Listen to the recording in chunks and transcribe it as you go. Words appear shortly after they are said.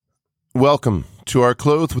Welcome to our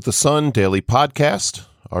Clothed with the Sun daily podcast,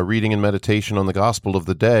 our reading and meditation on the gospel of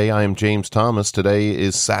the day. I am James Thomas. Today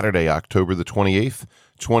is Saturday, October the 28th,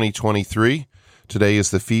 2023. Today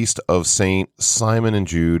is the feast of Saint Simon and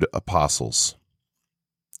Jude, apostles.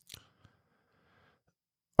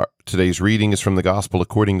 Today's reading is from the gospel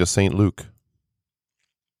according to St. Luke.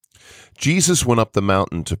 Jesus went up the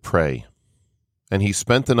mountain to pray, and he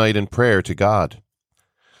spent the night in prayer to God.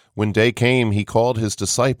 When day came, he called his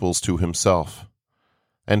disciples to himself,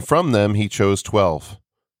 and from them he chose 12,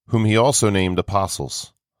 whom he also named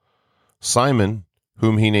apostles: Simon,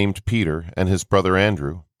 whom he named Peter, and his brother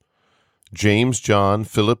Andrew; James, John,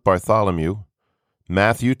 Philip, Bartholomew;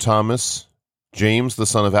 Matthew, Thomas; James the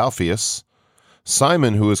son of Alphaeus;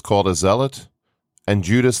 Simon, who is called a Zealot; and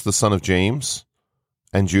Judas the son of James;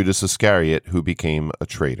 and Judas Iscariot, who became a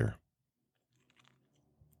traitor.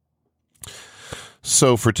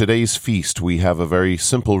 So for today's feast, we have a very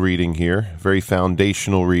simple reading here, very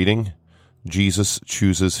foundational reading. Jesus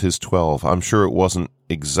chooses his 12. I'm sure it wasn't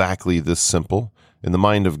exactly this simple. In the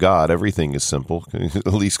mind of God, everything is simple,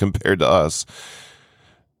 at least compared to us.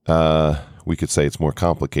 We could say it's more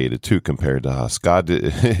complicated, too, compared to us. God,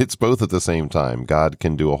 it's both at the same time. God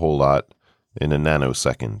can do a whole lot in a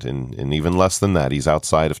nanosecond, and even less than that. He's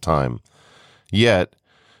outside of time. Yet,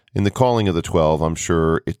 in the calling of the 12, I'm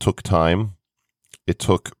sure it took time. It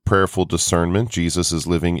took prayerful discernment. Jesus is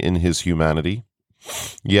living in his humanity.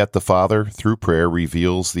 Yet the Father, through prayer,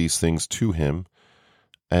 reveals these things to him,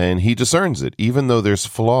 and he discerns it. Even though there's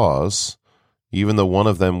flaws, even though one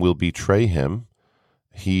of them will betray him,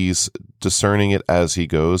 he's discerning it as he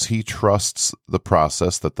goes. He trusts the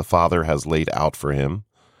process that the Father has laid out for him.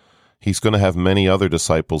 He's going to have many other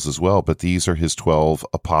disciples as well, but these are his 12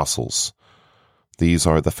 apostles. These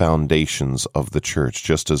are the foundations of the church,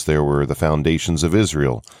 just as there were the foundations of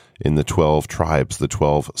Israel in the 12 tribes, the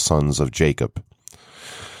 12 sons of Jacob.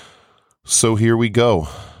 So here we go.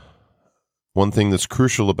 One thing that's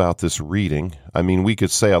crucial about this reading, we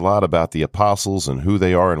could say a lot about the apostles and who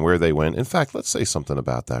they are and where they went. In fact, let's say something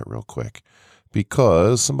about that real quick,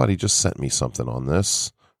 because somebody just sent me something on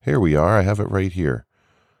this. Here we are. I have it right here.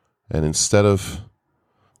 And instead of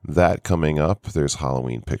that coming up, there's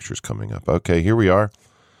Halloween pictures coming up. Okay, here we are.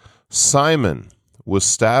 Simon was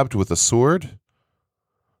stabbed with a sword,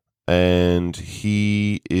 and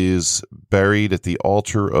he is buried at the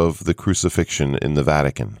altar of the crucifixion in the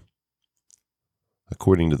Vatican,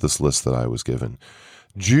 according to this list that I was given.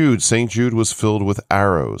 Jude, St. Jude, was filled with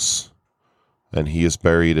arrows, and he is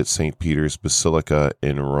buried at St. Peter's Basilica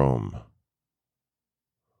in Rome.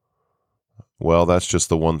 Well, that's just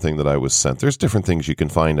the one thing that I was sent. There's different things you can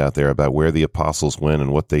find out there about where the apostles went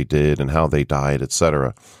and what they did and how they died,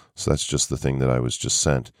 etc. So that's just the thing that I was just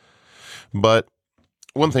sent. But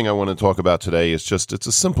one thing I want to talk about today is it's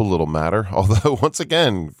a simple little matter, although once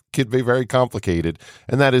again, could be very complicated,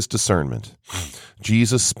 and that is discernment.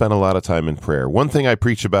 Jesus spent a lot of time in prayer. One thing I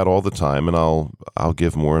preach about all the time, and I'll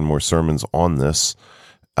give more and more sermons on this,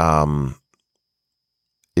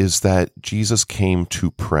 is that Jesus came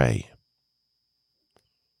to pray.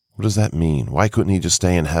 What does that mean? Why couldn't he just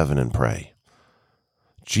stay in heaven and pray?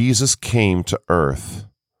 Jesus came to earth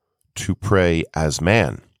to pray as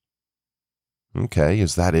man. Okay,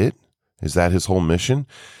 is that it? Is that his whole mission?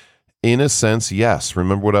 In a sense, yes.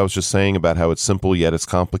 Remember what I was just saying about how it's simple yet it's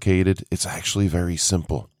complicated? It's actually very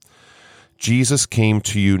simple. Jesus came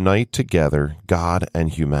to unite together God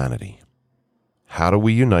and humanity. How do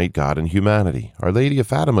we unite God and humanity? Our Lady of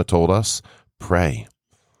Fatima told us, pray.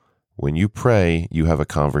 When you pray, you have a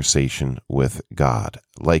conversation with God,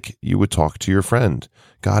 like you would talk to your friend.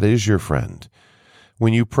 God is your friend.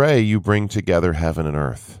 When you pray, you bring together heaven and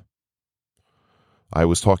earth. I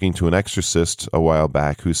was talking to an exorcist a while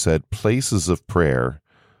back who said places of prayer,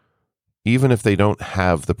 even if they don't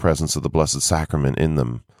have the presence of the Blessed Sacrament in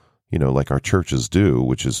them, like our churches do,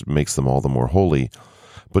 which makes them all the more holy,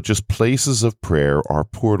 but just places of prayer are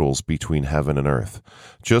portals between heaven and earth.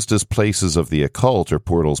 Just as places of the occult are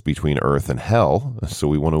portals between earth and hell, so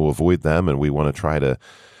we want to avoid them, and we want to try to,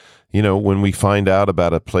 when we find out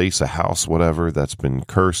about a place, a house, whatever, that's been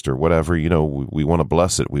cursed or whatever, we want to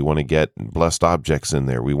bless it. We want to get blessed objects in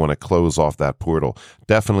there. We want to close off that portal.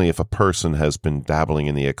 Definitely if a person has been dabbling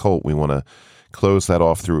in the occult, we want to close that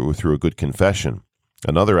off through a good confession.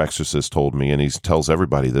 Another exorcist told me, and he tells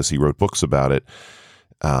everybody this, he wrote books about it,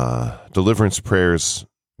 deliverance prayers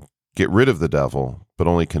get rid of the devil, but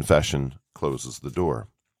only confession closes the door.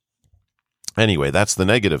 Anyway, that's the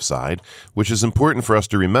negative side, which is important for us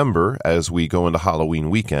to remember as we go into Halloween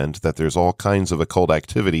weekend, that there's all kinds of occult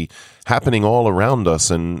activity happening all around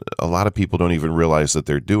us, and a lot of people don't even realize that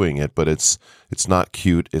they're doing it, but it's not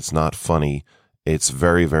cute, it's not funny, it's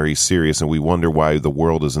very, very serious, and we wonder why the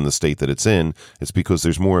world is in the state that it's in. It's because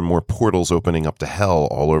there's more and more portals opening up to hell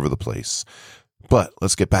all over the place. But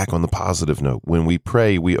let's get back on the positive note. When we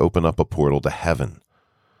pray, we open up a portal to heaven.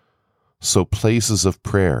 So places of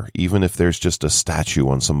prayer, even if there's just a statue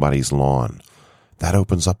on somebody's lawn, that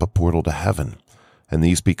opens up a portal to heaven, and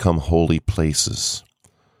these become holy places.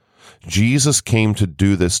 Jesus came to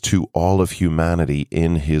do this to all of humanity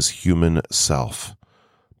in his human self.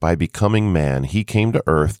 By becoming man, he came to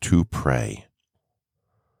earth to pray.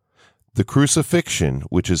 The crucifixion,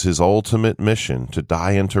 which is his ultimate mission, to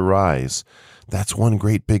die and to rise, that's one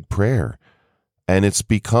great big prayer. And it's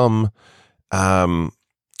become...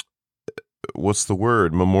 what's the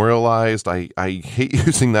word? Memorialized. I hate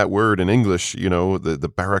using that word in English,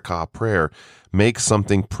 the Barakah prayer. Make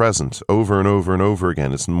something present over and over and over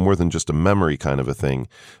again. It's more than just a memory kind of a thing.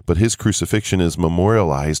 But his crucifixion is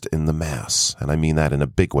memorialized in the Mass. And I mean that in a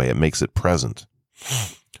big way. It makes it present.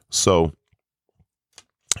 So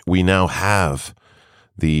we now have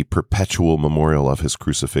the perpetual memorial of his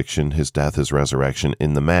crucifixion, his death, his resurrection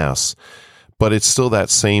in the Mass. But it's still that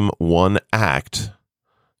same one act.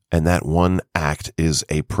 And that one act is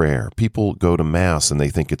a prayer. People go to Mass and they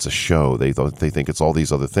think it's a show. They think it's all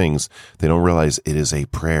these other things. They don't realize it is a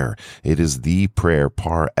prayer. It is the prayer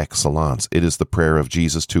par excellence. It is the prayer of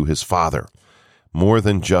Jesus to his Father. More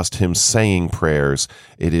than just him saying prayers,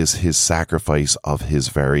 it is his sacrifice of his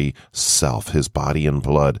very self, his body and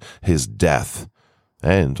blood, his death,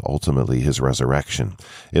 and ultimately his resurrection.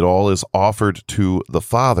 It all is offered to the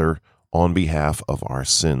Father on behalf of our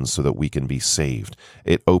sins so that we can be saved.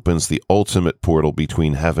 It opens the ultimate portal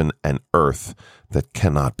between heaven and earth that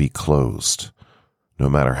cannot be closed, no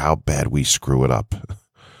matter how bad we screw it up.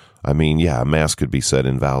 I mean, yeah, Mass could be said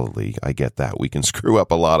invalidly. I get that. We can screw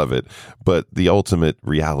up a lot of it, but the ultimate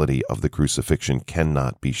reality of the crucifixion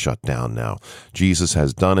cannot be shut down now. Jesus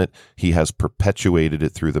has done it. He has perpetuated it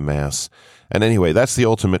through the Mass. And anyway, that's the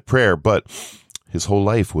ultimate prayer, but his whole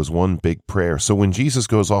life was one big prayer. So when Jesus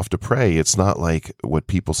goes off to pray, it's not like what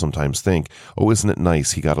people sometimes think. Oh, isn't it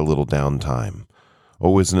nice he got a little downtime?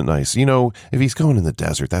 Oh, isn't it nice? If he's going in the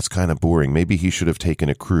desert, that's kind of boring. Maybe he should have taken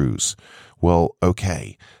a cruise. Well,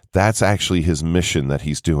 okay, that's actually his mission that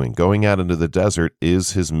he's doing. Going out into the desert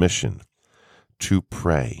is his mission, to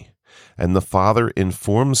pray. And the Father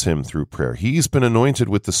informs him through prayer. He's been anointed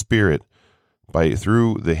with the Spirit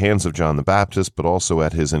through the hands of John the Baptist, but also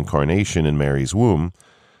at his incarnation in Mary's womb.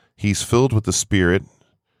 He's filled with the Spirit,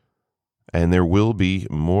 and there will be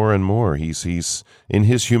more and more. He's in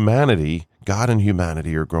his humanity. God and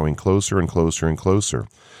humanity are growing closer and closer and closer.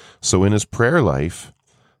 So in his prayer life,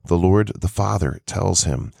 the Lord, the Father, tells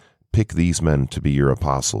him, pick these men to be your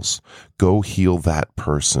apostles. Go heal that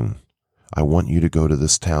person. I want you to go to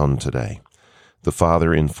this town today. The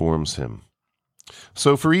Father informs him.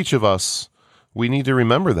 So for each of us, we need to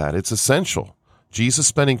remember that. It's essential. Jesus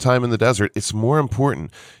spending time in the desert, it's more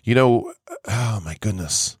important. Oh my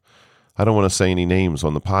goodness. I don't want to say any names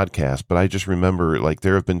on the podcast, but I just remember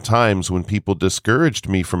there have been times when people discouraged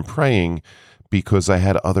me from praying because I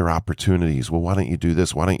had other opportunities. Well, why don't you do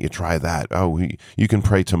this? Why don't you try that? Oh, you can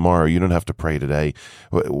pray tomorrow. You don't have to pray today.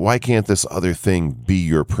 Why can't this other thing be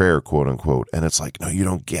your prayer, quote unquote? And it's like, no, you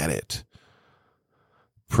don't get it.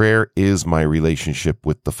 Prayer is my relationship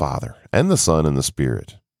with the Father and the Son and the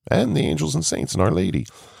Spirit and the angels and saints and Our Lady.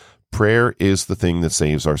 Prayer is the thing that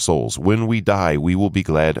saves our souls. When we die, we will be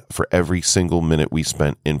glad for every single minute we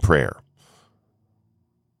spent in prayer.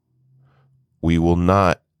 We will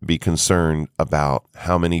not be concerned about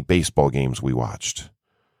how many baseball games we watched.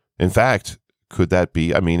 In fact, could that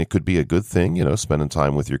be, it could be a good thing, spending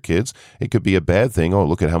time with your kids. It could be a bad thing. Oh,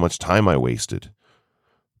 look at how much time I wasted.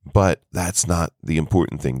 But that's not the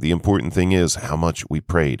important thing. The important thing is how much we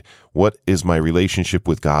prayed. What is my relationship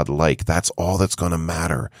with God like? That's all that's going to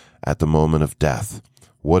matter at the moment of death.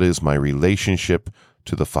 What is my relationship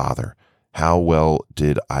to the Father? How well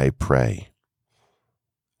did I pray?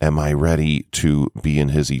 Am I ready to be in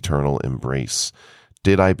his eternal embrace?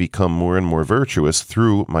 Did I become more and more virtuous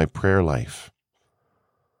through my prayer life?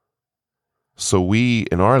 So we,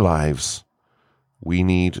 in our lives, we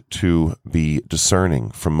need to be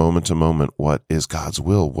discerning from moment to moment. What is God's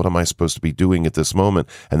will? What am I supposed to be doing at this moment?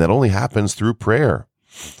 And that only happens through prayer,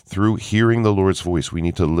 through hearing the Lord's voice. We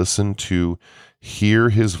need to listen to hear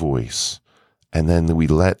his voice, and then we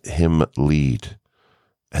let him lead.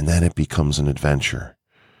 And then it becomes an adventure.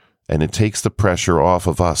 And it takes the pressure off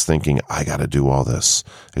of us thinking, I got to do all this.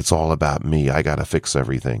 It's all about me. I got to fix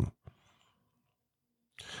everything.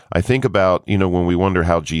 I think about, when we wonder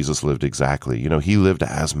how Jesus lived exactly. He lived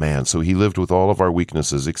as man. So he lived with all of our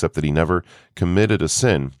weaknesses, except that he never committed a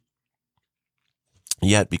sin.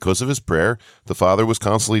 Yet, because of his prayer, the Father was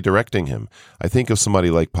constantly directing him. I think of somebody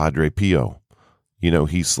like Padre Pio.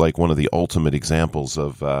 He's like one of the ultimate examples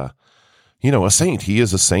of, a saint. He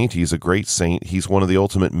is a saint. He's a great saint. He's one of the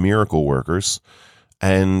ultimate miracle workers.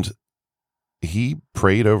 And he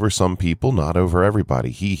prayed over some people, not over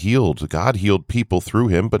everybody. God healed people through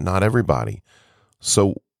him, but not everybody.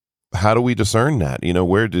 So how do we discern that?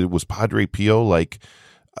 Was Padre Pio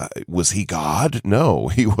was he God? No,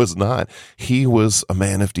 he was not. He was a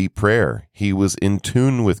man of deep prayer. He was in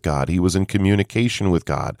tune with God. He was in communication with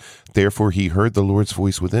God. Therefore, he heard the Lord's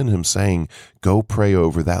voice within him saying, go pray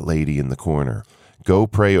over that lady in the corner. Go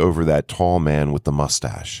pray over that tall man with the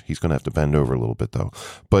mustache. He's going to have to bend over a little bit, though.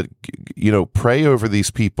 But, pray over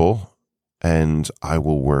these people, and I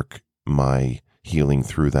will work my healing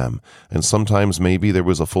through them. And sometimes maybe there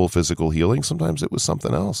was a full physical healing. Sometimes it was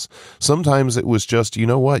something else. Sometimes it was just,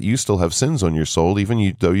 you still have sins on your soul,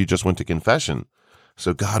 even though you just went to confession.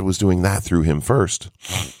 So God was doing that through him first.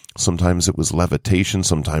 Sometimes it was levitation.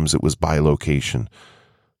 Sometimes it was bilocation.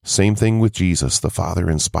 Same thing with Jesus. The Father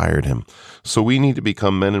inspired him. So we need to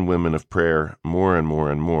become men and women of prayer more and more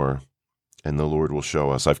and more, and the Lord will show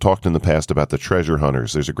us. I've talked in the past about the treasure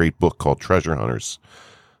hunters. There's a great book called Treasure Hunters.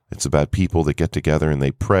 It's about people that get together and they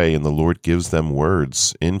pray, and the Lord gives them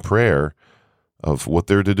words in prayer of what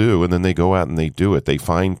they're to do, and then they go out and they do it. They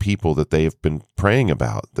find people that they have been praying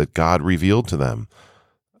about, that God revealed to them.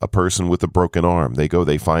 A person with a broken arm. They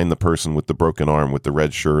find the person with the broken arm with the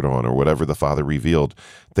red shirt on or whatever the Father revealed.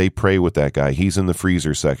 They pray with that guy. He's in the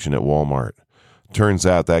freezer section at Walmart. Turns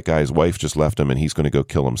out that guy's wife just left him and he's going to go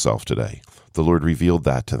kill himself today. The Lord revealed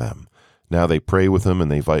that to them. Now they pray with him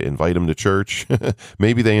and they invite him to church.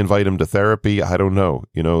 Maybe they invite him to therapy. I don't know.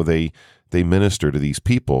 They minister to these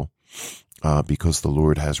people because the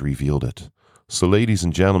Lord has revealed it. So ladies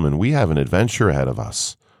and gentlemen, we have an adventure ahead of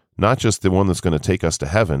us. Not just the one that's going to take us to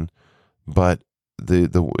heaven, but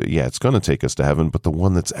it's going to take us to heaven, but the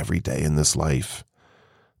one that's every day in this life.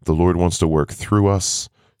 The Lord wants to work through us.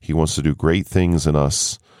 He wants to do great things in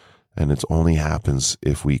us, and it only happens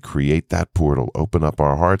if we create that portal, open up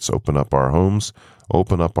our hearts, open up our homes,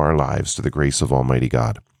 open up our lives to the grace of Almighty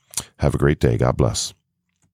God. Have a great day. God bless.